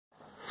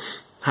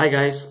Hi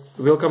guys,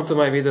 welcome to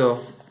my video,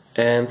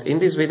 and in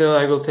this video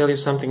I will tell you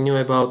something new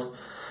about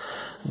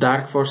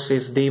dark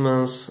forces,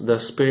 demons, the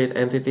spirit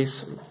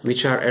entities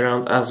which are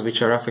around us, which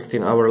are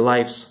affecting our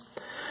lives.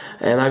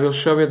 And I will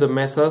show you the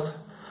method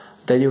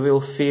that you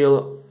will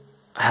feel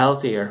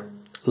healthier,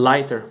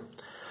 lighter,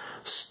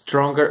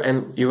 stronger,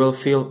 and you will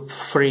feel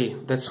free.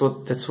 That's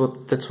what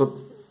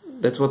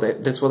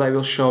I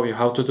will show you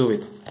how to do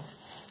it.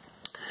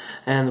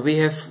 And we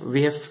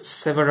have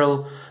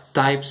several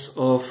types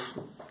of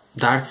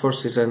dark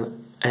forces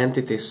and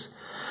entities.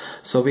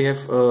 So we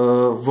have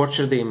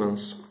Watcher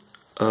demons,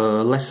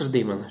 Lesser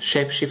demon,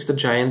 Shapeshifter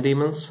giant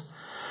demons,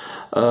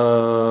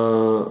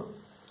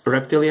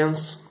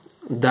 reptilians,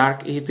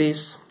 dark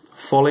ETs,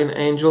 fallen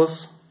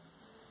angels,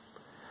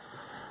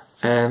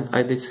 and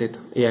I did it,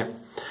 yeah.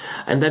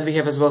 And then we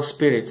have as well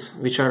spirits,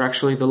 which are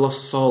actually the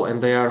lost soul,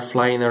 and they are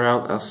flying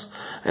around us,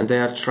 and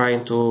they are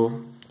trying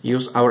to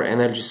use our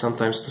energy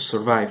sometimes to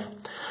survive.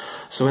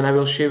 So when I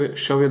will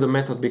show you the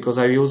method, because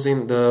I'm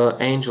using the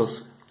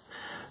angels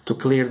to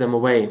clear them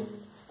away.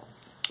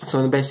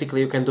 So basically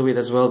you can do it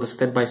as well, the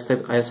step by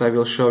step as I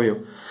will show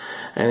you.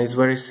 And it's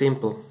very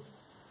simple.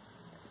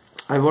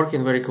 I'm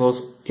working very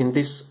close in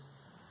this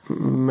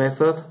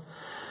method,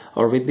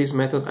 or with this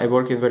method I'm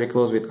working very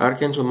close with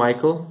Archangel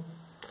Michael,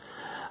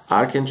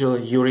 Archangel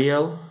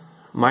Uriel,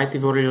 mighty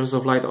warriors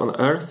of light on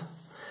earth,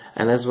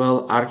 and as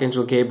well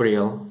Archangel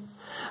Gabriel.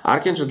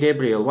 Archangel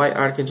Gabriel, why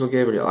Archangel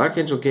Gabriel?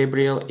 Archangel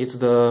Gabriel, it's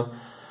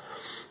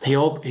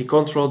he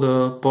controlled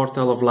the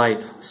portal of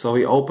light. So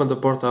he opened the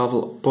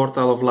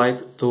portal of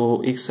light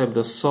to accept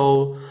the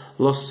soul,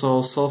 lost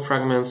soul, soul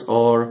fragments,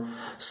 or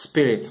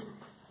spirit.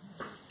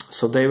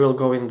 So they will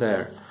go in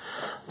there.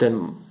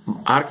 Then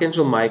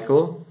Archangel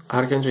Michael,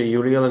 Archangel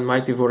Uriel, and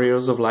mighty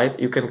warriors of light,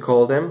 you can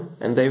call them,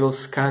 and they will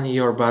scan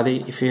your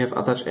body if you have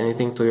attached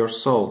anything to your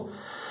soul.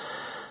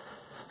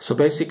 So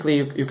basically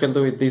you can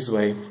do it this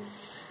way.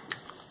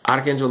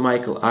 Archangel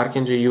Michael,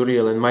 Archangel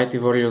Uriel, and mighty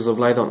warriors of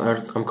light on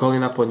earth, I'm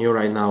calling upon you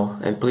right now,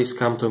 and please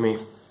come to me.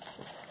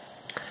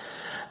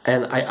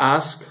 And I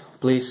ask,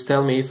 please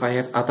tell me if I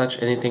have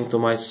attached anything to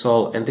my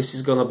soul, and this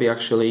is gonna be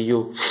actually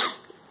you.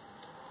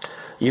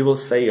 You will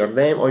say your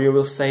name, or you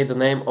will say the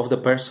name of the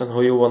person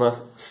who you wanna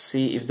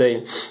see if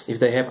they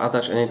have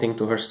attached anything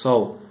to her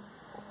soul.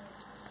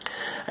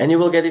 And you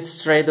will get it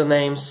straight, the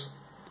names.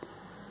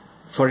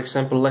 For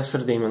example,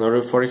 Lesser demon,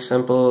 or for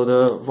example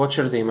the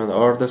Watcher demon,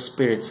 or the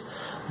spirits,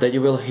 that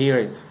you will hear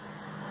it.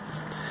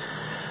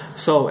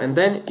 So, and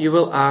then you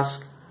will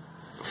ask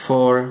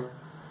for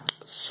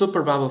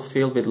super bubble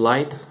filled with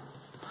light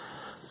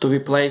to be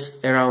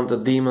placed around the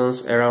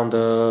demons, around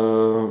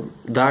the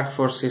dark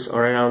forces,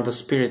 or around the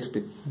spirits.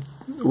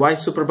 Why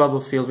super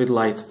bubble filled with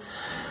light?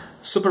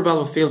 Super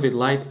bubble filled with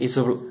light is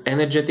an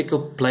energetical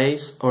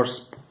place or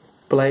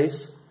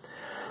place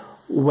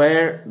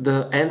where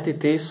the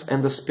entities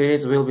and the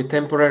spirits will be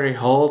temporarily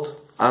held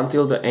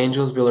until the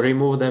angels will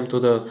remove them to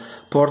the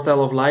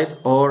portal of light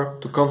or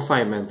to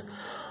confinement.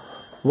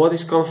 What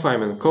is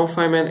confinement?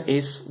 Confinement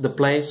is the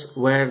place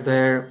where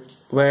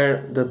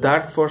the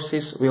dark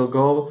forces will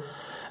go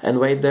and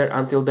wait there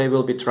until they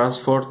will be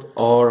transformed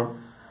or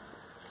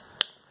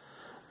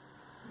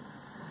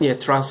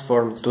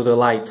transformed to the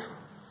light.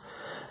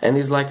 And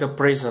it's like a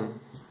prison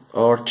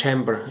or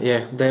chamber.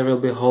 Yeah, they will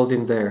be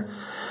holding there.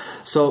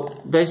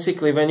 So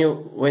basically when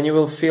you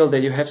will feel that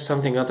you have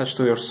something attached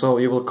to your soul,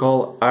 you will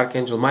call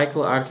Archangel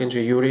Michael,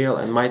 Archangel Uriel,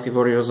 and mighty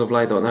warriors of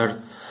light on earth.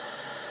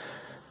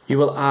 You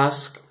will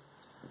ask,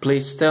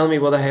 please tell me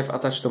what I have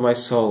attached to my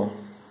soul.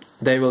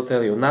 They will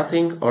tell you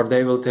nothing, or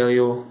they will tell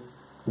you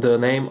the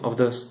name of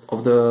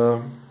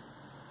the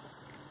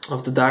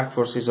dark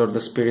forces or the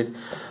spirit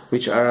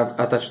which are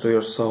attached to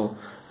your soul.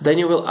 Then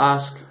you will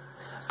ask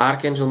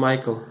Archangel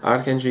Michael,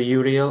 Archangel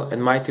Uriel,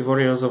 and mighty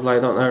warriors of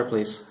light on earth,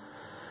 please.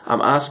 I'm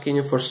asking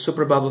you for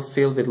super bubble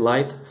filled with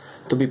light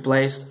to be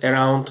placed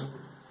around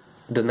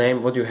the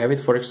name, what you have it,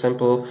 for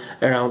example,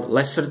 around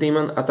Lesser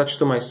demon attached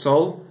to my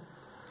soul,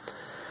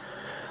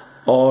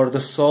 or the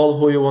soul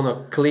who you want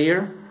to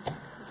clear.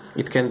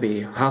 It can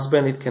be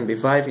husband, it can be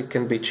wife, it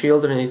can be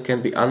children, it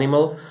can be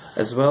animal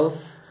as well.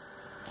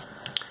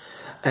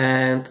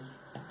 And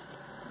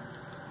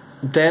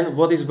then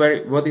what is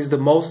the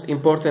most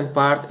important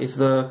part is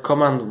the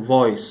command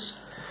voice.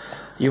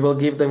 You will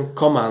give them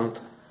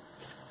command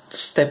to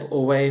step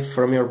away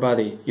from your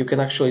body. You can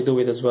actually do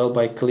it as well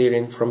by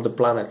clearing from the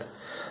planet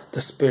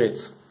the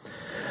spirits.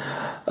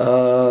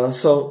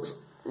 So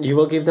you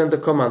will give them the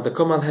command. The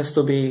command has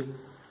to be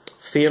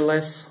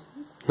fearless,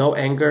 no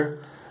anger,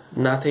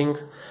 nothing,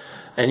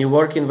 and you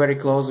working very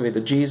close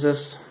with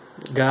Jesus,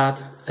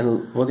 God,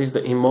 and what is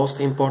the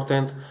most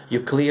important, you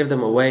clear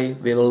them away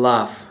with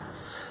love,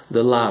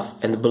 the love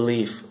and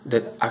belief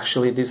that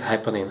actually this is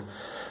happening.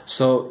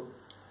 So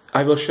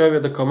I will show you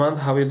the command,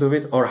 how you do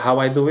it, or how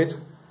I do it,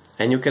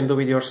 and you can do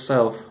it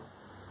yourself.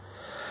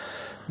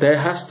 You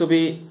have to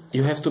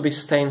be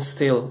staying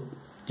still.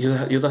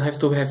 You don't have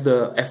to have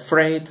the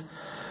afraid,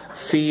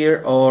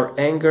 fear or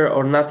anger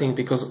or nothing,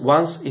 because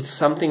once it's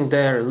something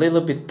there, a little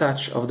bit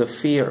touch of the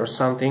fear or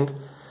something,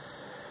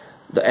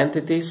 the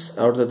entities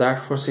or the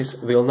dark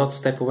forces will not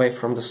step away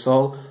from the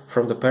soul,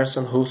 from the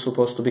person who's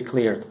supposed to be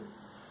cleared.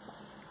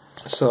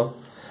 So,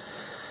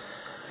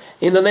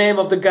 in the name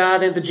of the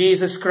God and the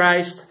Jesus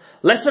Christ,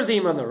 lesser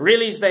demon,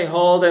 release thy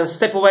hold and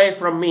step away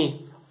from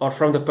me or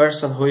from the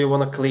person who you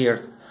want to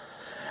clear.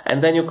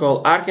 And then you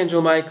call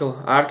Archangel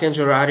Michael,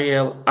 Archangel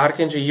Ariel,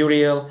 Archangel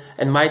Uriel,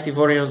 and mighty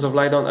warriors of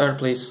light on earth,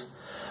 please.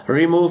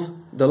 Remove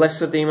the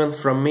lesser demon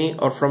from me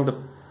or from the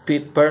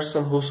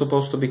person who's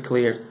supposed to be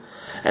cleared,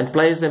 and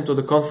place them to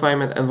the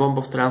confinement and womb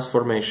of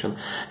transformation.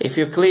 If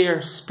you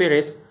clear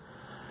spirit,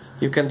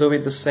 you can do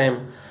it the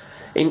same.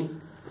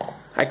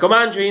 I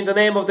command you in the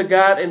name of the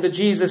God and the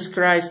Jesus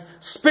Christ,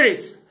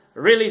 spirits,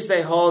 release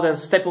thy hold and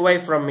step away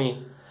from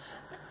me,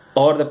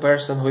 or the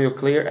person who you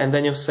clear. And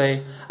then you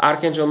say,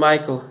 Archangel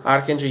Michael,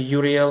 Archangel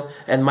Uriel,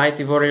 and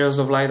mighty warriors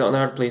of light on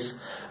earth, please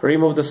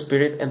remove the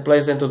spirit and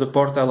place them to the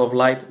portal of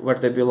light where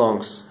they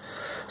belongs.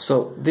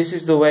 So this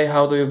is the way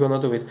how do you gonna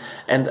do it.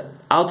 And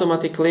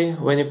automatically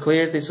when you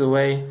clear this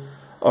away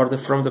or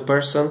from the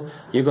person,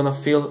 you're gonna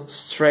feel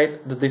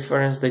straight the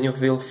difference. Then you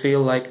will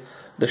feel like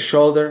the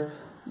shoulder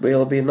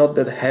will be not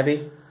that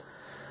heavy.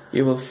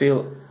 You will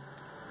feel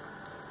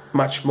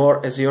much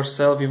more as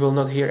yourself. You will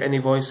not hear any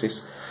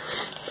voices.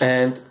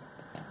 And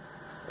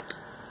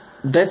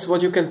that's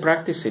what you can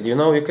practice it. You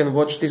know, you can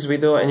watch this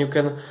video and you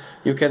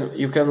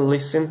can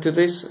listen to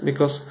this,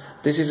 because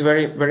this is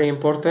very, very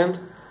important.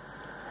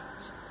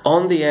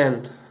 On the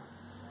end,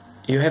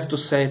 you have to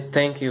say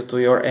thank you to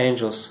your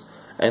angels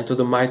and to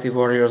the mighty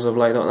warriors of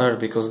light on earth,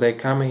 because they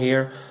come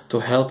here to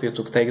help you,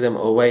 to take them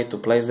away, to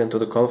place them to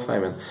the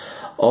confinement.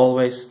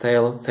 Always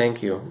tell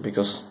thank you,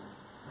 because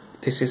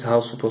this is how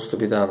it's supposed to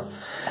be done.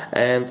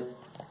 And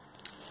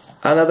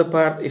another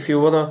part, if you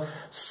want to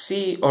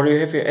see or you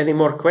have any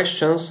more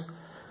questions,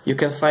 you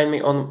can find me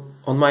on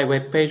my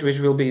webpage, which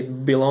will be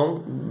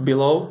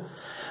below.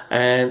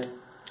 And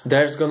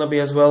there's going to be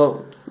as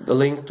well the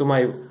link to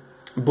my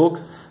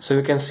book, so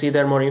you can see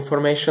there more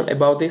information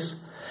about this.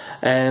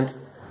 And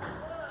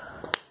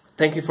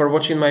thank you for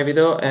watching my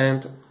video,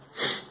 and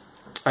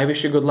I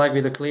wish you good luck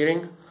with the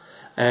clearing,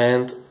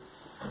 and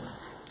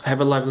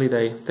have a lovely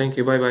day. Thank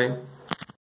you. Bye bye.